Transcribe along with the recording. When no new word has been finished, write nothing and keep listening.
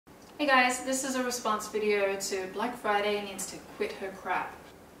Hey guys, this is a response video to Black Friday needs to quit her crap.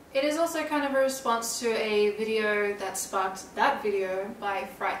 It is also kind of a response to a video that sparked that video by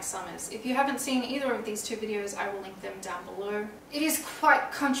Fright Summers. If you haven't seen either of these two videos, I will link them down below. It is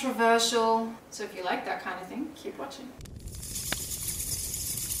quite controversial, so if you like that kind of thing, keep watching.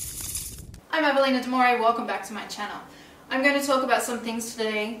 I'm Avelina De Moray, welcome back to my channel. I'm going to talk about some things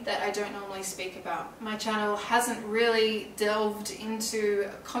today that I don't normally speak about. My channel hasn't really delved into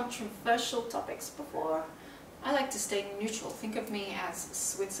controversial topics before. I like to stay neutral. Think of me as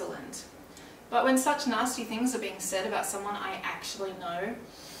Switzerland. But when such nasty things are being said about someone I actually know,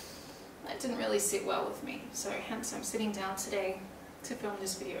 that didn't really sit well with me. So hence I'm sitting down today to film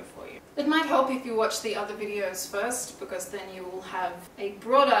this video for you. It might help if you watch the other videos first, because then you will have a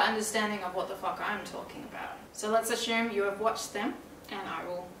broader understanding of what the fuck I'm talking about. So let's assume you have watched them, and I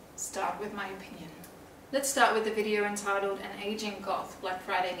will start with my opinion. Let's start with the video entitled "An Aging Goth, Black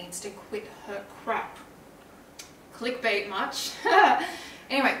Friday Needs to Quit Her Crap." Clickbait much?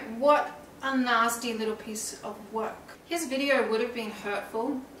 Anyway, what a nasty little piece of work. His video would have been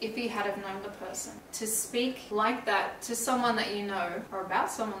hurtful if he had have known the person. To speak like that to someone that you know, or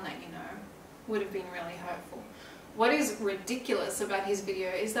about someone that you know, would have been really hurtful. What is ridiculous about his video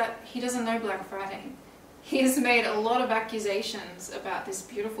is that he doesn't know Black Friday. He has made a lot of accusations about this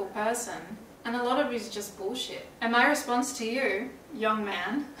beautiful person, and a lot of it is just bullshit. And my response to you, young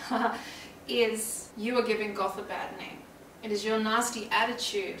man, is you are giving Goth a bad name. It is your nasty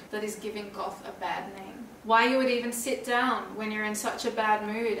attitude that is giving Goth a bad name. Why you would even sit down when you're in such a bad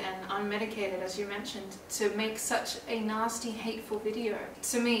mood and unmedicated, as you mentioned, to make such a nasty, hateful video,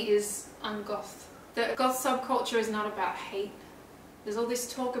 to me is un-goth. The goth subculture is not about hate. There's all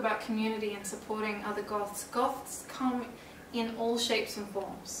this talk about community and supporting other goths. Goths come in all shapes and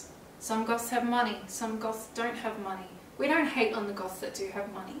forms. Some goths have money, some goths don't have money. We don't hate on the goths that do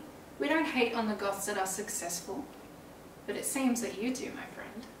have money. We don't hate on the goths that are successful. But it seems that you do, my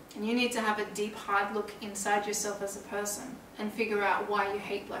friend. And you need to have a deep, hard look inside yourself as a person and figure out why you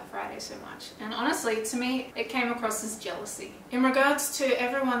hate Black Friday so much. And honestly, to me, it came across as jealousy. In regards to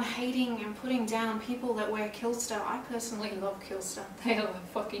everyone hating and putting down people that wear Killstar, I personally love Killstar. They are the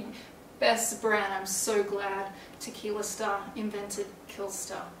fucking best brand. I'm so glad Tequila Star invented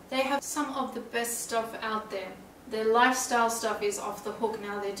Killstar. They have some of the best stuff out there. Their lifestyle stuff is off the hook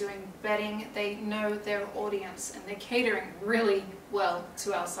now. They're doing betting, they know their audience, and they're catering really well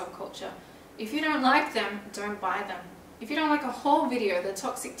to our subculture. If you don't like them, don't buy them. If you don't like a whole video, the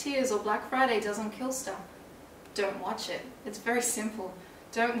Toxic Tears or Black Friday doesn't kill stuff, don't watch it. It's very simple.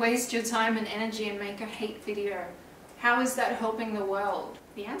 Don't waste your time and energy and make a hate video. How is that helping the world?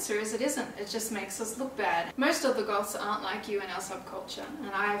 The answer is it isn't. It just makes us look bad. Most of the goths aren't like you in our subculture,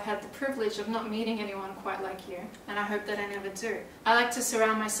 and I have had the privilege of not meeting anyone quite like you, and I hope that I never do. I like to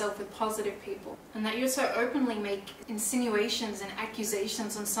surround myself with positive people, and that you so openly make insinuations and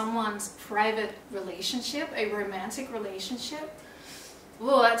accusations on someone's private relationship, a romantic relationship,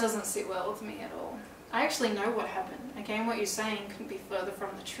 well, that doesn't sit well with me at all. I actually know what happened. Again, what you're saying couldn't be further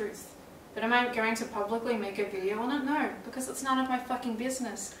from the truth. But am I going to publicly make a video on it? No, because it's none of my fucking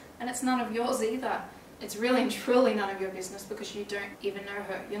business. And it's none of yours either. It's really and truly none of your business because you don't even know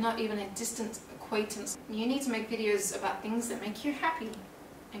her. You're not even a distant acquaintance. You need to make videos about things that make you happy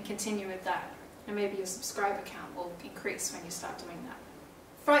and continue with that. And maybe your subscriber count will increase when you start doing that.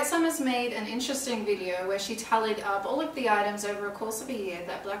 Fright Summers made an interesting video where she tallied up all of the items over a course of a year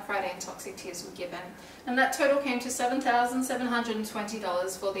that Black Friday and Toxic Tears were given, and that total came to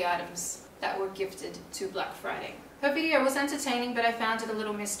 $7,720 for the items that were gifted to Black Friday. Her video was entertaining, but I found it a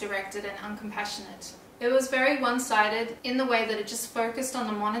little misdirected and uncompassionate. It was very one-sided in the way that it just focused on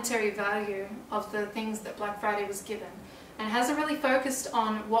the monetary value of the things that Black Friday was given, and hasn't really focused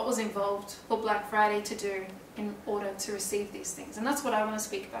on what was involved for Black Friday to do in order to receive these things. And that's what I want to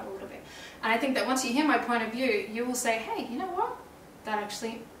speak about a little bit. And I think that once you hear my point of view, you will say, hey, you know what? That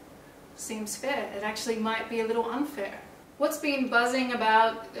actually seems fair. It actually might be a little unfair. What's been buzzing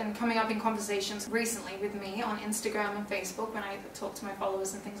about and coming up in conversations recently with me on Instagram and Facebook when I talk to my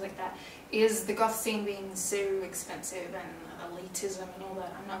followers and things like that is the goth scene being so expensive and elitism and all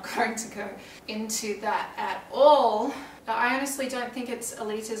that. I'm not going to go into that at all. I honestly don't think it's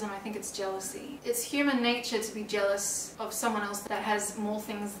elitism, I think it's jealousy. It's human nature to be jealous of someone else that has more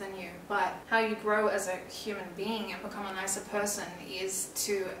things than you, but how you grow as a human being and become a nicer person is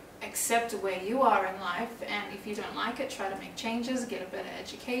to accept where you are in life, and if you don't like it, try to make changes, get a better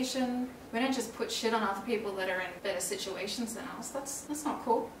education. We don't just put shit on other people that are in better situations than us. That's not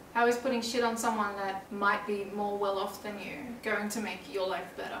cool. How is putting shit on someone that might be more well off than you going to make your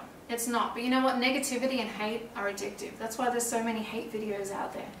life better? It's not. But you know what? Negativity and hate are addictive. That's why there's so many hate videos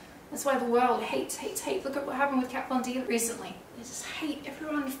out there. That's why the world hates. Look at what happened with Kat Von D recently. They just hate.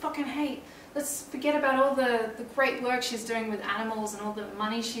 Everyone fucking hate. Let's forget about all the great work she's doing with animals and all the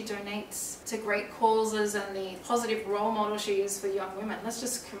money she donates to great causes and the positive role model she is for young women. Let's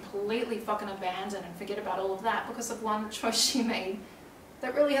just completely fucking abandon and forget about all of that because of one choice she made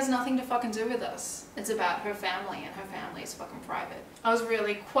that really has nothing to fucking do with us. It's about her family, and her family is fucking private. I was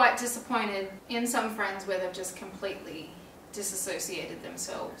really quite disappointed in some friends where they've just completely disassociated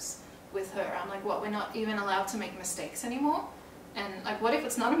themselves with her. I'm like, what, we're not even allowed to make mistakes anymore? And like, what if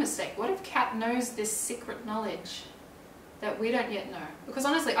it's not a mistake? What if Kat knows this secret knowledge that we don't yet know? Because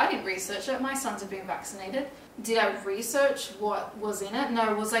honestly, I didn't research it. My sons have been vaccinated. Did I research what was in it?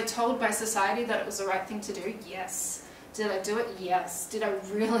 No. Was I told by society that it was the right thing to do? Yes. Did I do it? Yes. Did I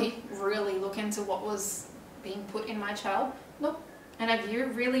really look into what was being put in my child? Nope. And have you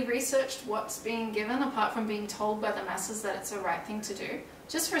really researched what's being given apart from being told by the masses that it's the right thing to do?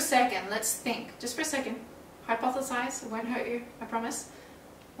 Just for a second, let's think. Just for a second. Hypothesize. It won't hurt you, I promise.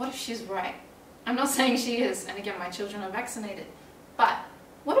 What if she's right? I'm not saying she is, and again, my children are vaccinated. But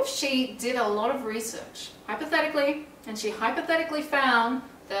what if she did a lot of research, hypothetically, and she hypothetically found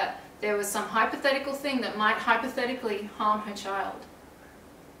that there was some hypothetical thing that might hypothetically harm her child?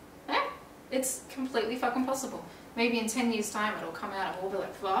 It's completely fucking possible. Maybe in 10 years' time it'll come out and we'll be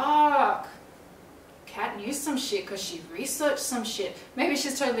like, fuck, Kat knew some shit because she researched some shit. Maybe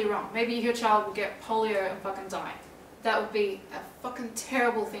she's totally wrong. Maybe your child will get polio and fucking die. That would be a fucking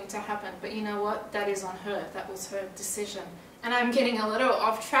terrible thing to happen. But you know what? That is on her. That was her decision. And I'm getting a little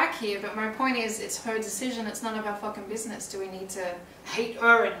off track here, but my point is, it's her decision. It's none of our fucking business. Do we need to hate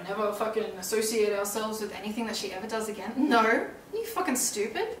her and never fucking associate ourselves with anything that she ever does again? No. Are you fucking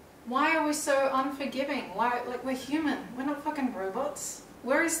stupid? Why are we so unforgiving? Why, like, we're human. We're not fucking robots.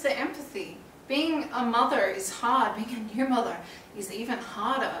 Where is the empathy? Being a mother is hard. Being a new mother is even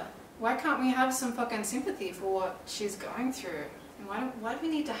harder. Why can't we have some fucking sympathy for what she's going through? And why do we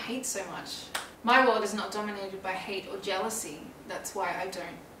need to hate so much? My world is not dominated by hate or jealousy. That's why I don't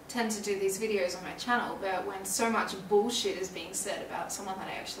tend to do these videos on my channel. But when so much bullshit is being said about someone that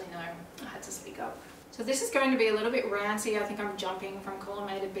I actually know, I had to speak up. So this is going to be a little bit ranty. I think I'm jumping from column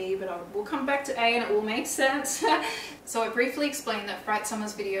A to B, but we'll come back to A and it will make sense. So I briefly explained that Fright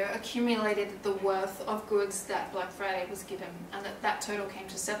Summers video accumulated the worth of goods that Black Friday was given, and that total came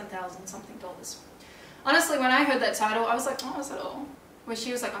to $7,000 something. Honestly, when I heard that title, I was like, oh, is that all? Where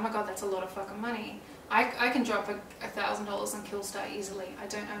she was like, oh my god, that's a lot of fucking money. I can drop $1,000 on Killstar easily. I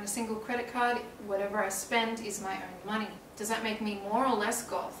don't own a single credit card. Whatever I spend is my own money. Does that make me more or less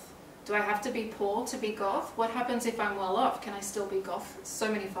goth? Do I have to be poor to be goth? What happens if I'm well off? Can I still be goth?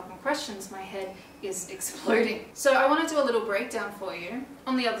 So many fucking questions. My head is exploding. So I want to do a little breakdown for you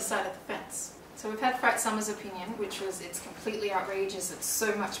on the other side of the fence. So we've had Fright Summers' opinion, which was it's completely outrageous, it's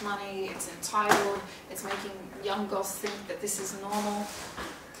so much money, it's entitled, it's making young goths think that this is normal.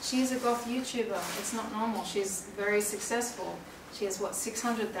 She's a goth YouTuber. It's not normal. She's very successful. She has, what,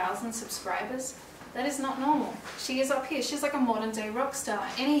 600,000 subscribers? That is not normal. She is up here. She's like a modern day rock star.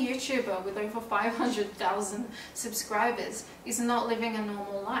 Any YouTuber with over 500,000 subscribers is not living a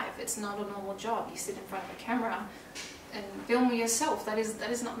normal life. It's not a normal job. You sit in front of a camera and film yourself. That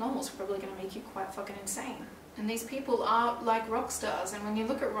is not normal. It's probably going to make you quite fucking insane. And these people are like rock stars, and when you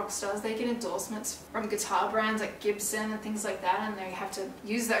look at rock stars, they get endorsements from guitar brands like Gibson and things like that, and they have to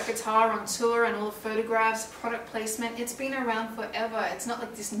use that guitar on tour and all the photographs, product placement. It's been around forever. It's not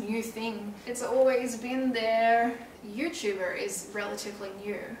like this new thing. It's always been there. YouTuber is relatively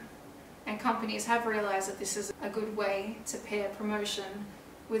new, and companies have realized that this is a good way to pair promotion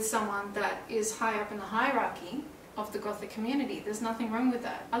with someone that is high up in the hierarchy of the Gothic community. There's nothing wrong with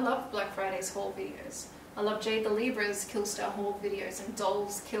that. I love Black Friday's haul videos. I love Jade the Libra's Killstar haul videos and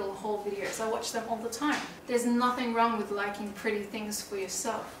Doll's Kill haul videos. I watch them all the time. There's nothing wrong with liking pretty things for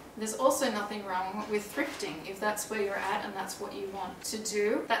yourself. There's also nothing wrong with thrifting. If that's where you're at and that's what you want to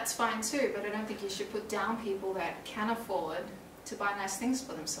do, that's fine too, but I don't think you should put down people that can afford to buy nice things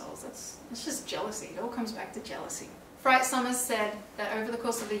for themselves. That's just jealousy. It all comes back to jealousy. Fright Summers said that over the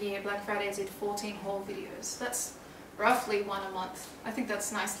course of the year, Black Friday did 14 haul videos. That's roughly one a month. I think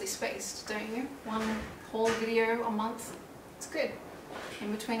that's nicely spaced, don't you? One haul video a month. It's good.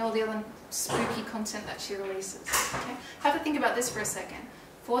 In between all the other spooky content that she releases. Okay? Have a think about this for a second.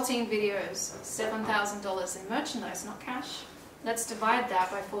 14 videos, $7,000 in merchandise, not cash. Let's divide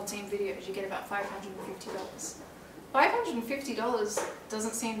that by 14 videos. You get about $550. $550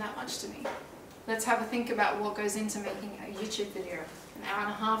 doesn't seem that much to me. Let's have a think about what goes into making a YouTube video. An hour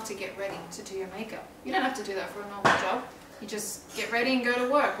and a half to get ready to do your makeup. You don't have to do that for a normal job. You just get ready and go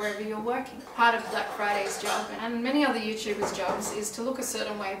to work wherever you're working. Part of Black Friday's job, and many other YouTubers' jobs, is to look a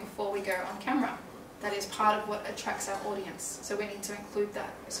certain way before we go on camera. That is part of what attracts our audience, so we need to include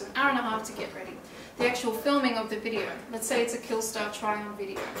that. So an hour and a half to get ready. The actual filming of the video, let's say it's a Killstar try-on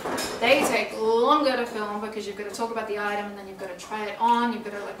video. They take longer to film because you've got to talk about the item and then you've got to try it on, you've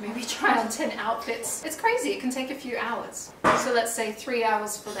got to like maybe try on 10 outfits. It's crazy, it can take a few hours. So let's say 3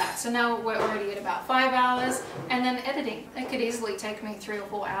 hours for that. So now we're already at about 5 hours, and then editing. It could easily take me 3 or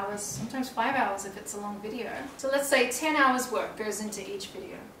 4 hours, sometimes 5 hours if it's a long video. So let's say 10 hours work goes into each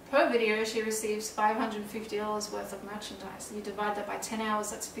video. Per video, she receives $550 worth of merchandise. You divide that by 10 hours,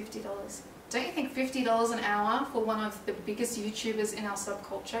 that's $50. Don't you think $50 an hour for one of the biggest YouTubers in our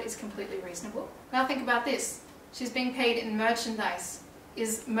subculture is completely reasonable? Now think about this. She's being paid in merchandise.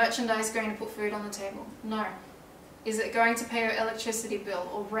 Is merchandise going to put food on the table? No. Is it going to pay her electricity bill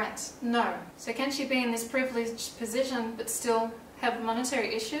or rent? No. So can she be in this privileged position but still have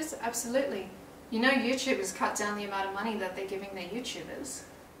monetary issues? Absolutely. You know YouTubers cut down the amount of money that they're giving their YouTubers.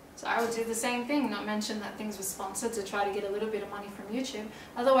 So I would do the same thing, not mention that things were sponsored to try to get a little bit of money from YouTube.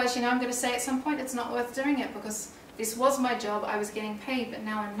 Otherwise, you know, I'm going to say at some point it's not worth doing it because this was my job, I was getting paid, but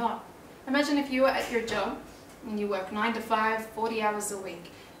now I'm not. Imagine if you were at your job and you work 9 to 5, 40 hours a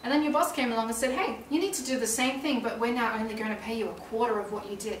week, and then your boss came along and said, hey, you need to do the same thing, but we're now only going to pay you a quarter of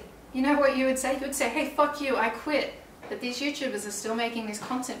what you did. You know what you would say? You would say, hey, fuck you, I quit. But these YouTubers are still making this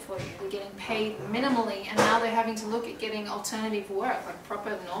content for you. They're getting paid minimally, and now they're having to look at getting alternative work, like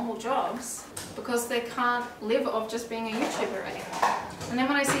proper normal jobs, because they can't live off just being a YouTuber anymore. And then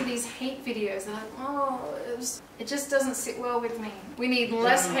when I see these hate videos, they're like, oh, it just doesn't sit well with me. We need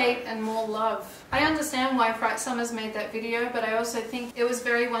less hate and more love. I understand why Fright Summers made that video, but I also think it was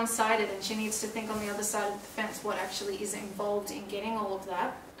very one-sided, and she needs to think on the other side of the fence what actually is involved in getting all of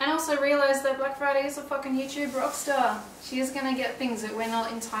that. And also realize that Black Friday is a fucking YouTube rock star. She is going to get things that we're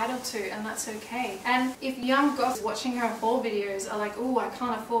not entitled to, and that's okay. And if young goths watching her haul videos are like, oh, I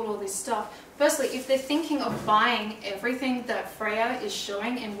can't afford all this stuff. Firstly, if they're thinking of buying everything that Freya is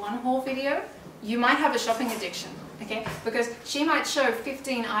showing in one haul video, you might have a shopping addiction, okay? Because she might show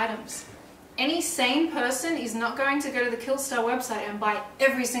 15 items. Any sane person is not going to go to the Killstar website and buy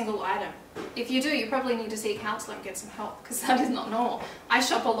every single item. If you do, you probably need to see a counsellor and get some help, because that is not normal. I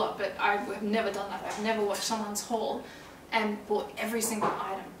shop a lot, but I've never done that. I've never watched someone's haul and bought every single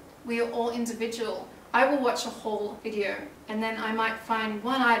item. We are all individual. I will watch a haul video, and then I might find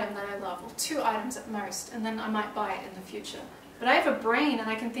one item that I love, or 2 items at most, and then I might buy it in the future. But I have a brain and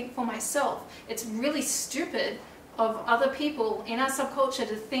I can think for myself. It's really stupid of other people in our subculture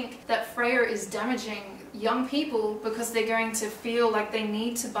to think that Freya is damaging young people because they're going to feel like they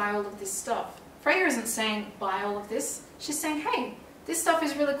need to buy all of this stuff. Freya isn't saying buy all of this. She's saying, hey, this stuff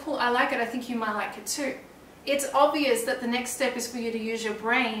is really cool, I like it, I think you might like it too. It's obvious that the next step is for you to use your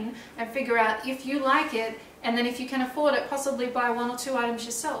brain and figure out if you like it, and then if you can afford it, possibly buy 1 or 2 items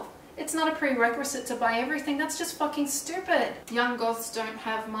yourself. It's not a prerequisite to buy everything. That's just fucking stupid. Young goths don't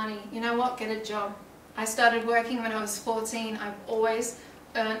have money. You know what? Get a job. I started working when I was 14. I've always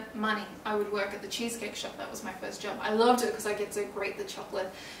earned money. I would work at the cheesecake shop. That was my first job. I loved it because I get to grate the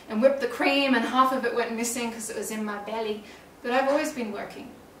chocolate and whip the cream, and half of it went missing because it was in my belly. But I've always been working.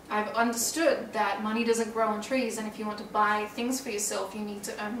 I've understood that money doesn't grow on trees, and if you want to buy things for yourself, you need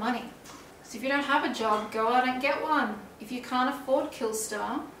to earn money. So if you don't have a job, go out and get one. If you can't afford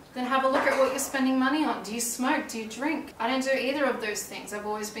Killstar, then have a look at what you're spending money on. Do you smoke? Do you drink? I don't do either of those things. I've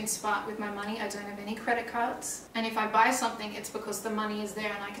always been smart with my money. I don't have any credit cards. And if I buy something, it's because the money is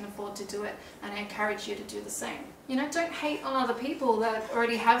there and I can afford to do it. And I encourage you to do the same. You know, don't hate on other people that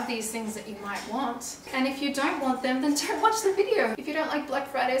already have these things that you might want. And if you don't want them, then don't watch the video. If you don't like Black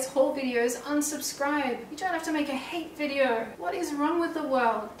Friday's haul videos, unsubscribe. You don't have to make a hate video. What is wrong with the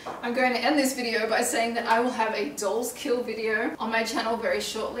world? I'm going to end this video by saying that I will have a dolls kill video on my channel very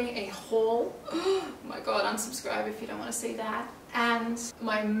shortly. A haul. Oh my god, unsubscribe if you don't want to see that. And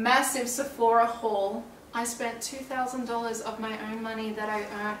my massive Sephora haul. I spent $2,000 of my own money that I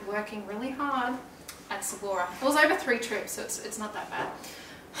earned working really hard at Sephora. It was over 3 trips, so it's not that bad.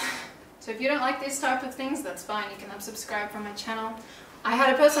 So if you don't like these type of things, that's fine. You can unsubscribe from my channel. I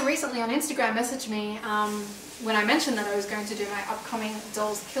had a person recently on Instagram message me when I mentioned that I was going to do my upcoming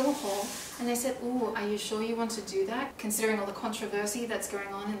dolls kill haul, and they said, ooh, are you sure you want to do that? Considering all the controversy that's going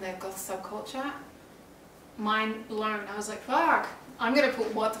on in the goth subculture. Mind blown. I was like, fuck, I'm gonna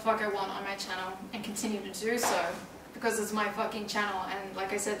put what the fuck I want on my channel and continue to do so. Because it's my fucking channel, and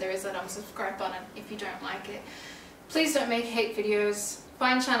like I said, there is that unsubscribe button if you don't like it. Please don't make hate videos.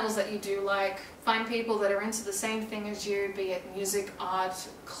 Find channels that you do like. Find people that are into the same thing as you, be it music, art,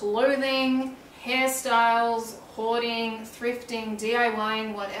 clothing, hairstyles, hoarding, thrifting,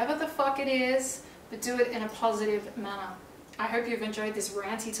 DIYing, whatever the fuck it is, but do it in a positive manner. I hope you've enjoyed this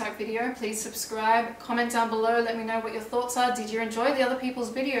ranty type video. Please subscribe, comment down below, let me know what your thoughts are. Did you enjoy the other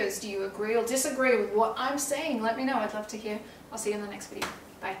people's videos? Do you agree or disagree with what I'm saying? Let me know, I'd love to hear. I'll see you in the next video.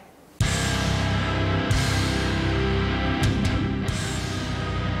 Bye.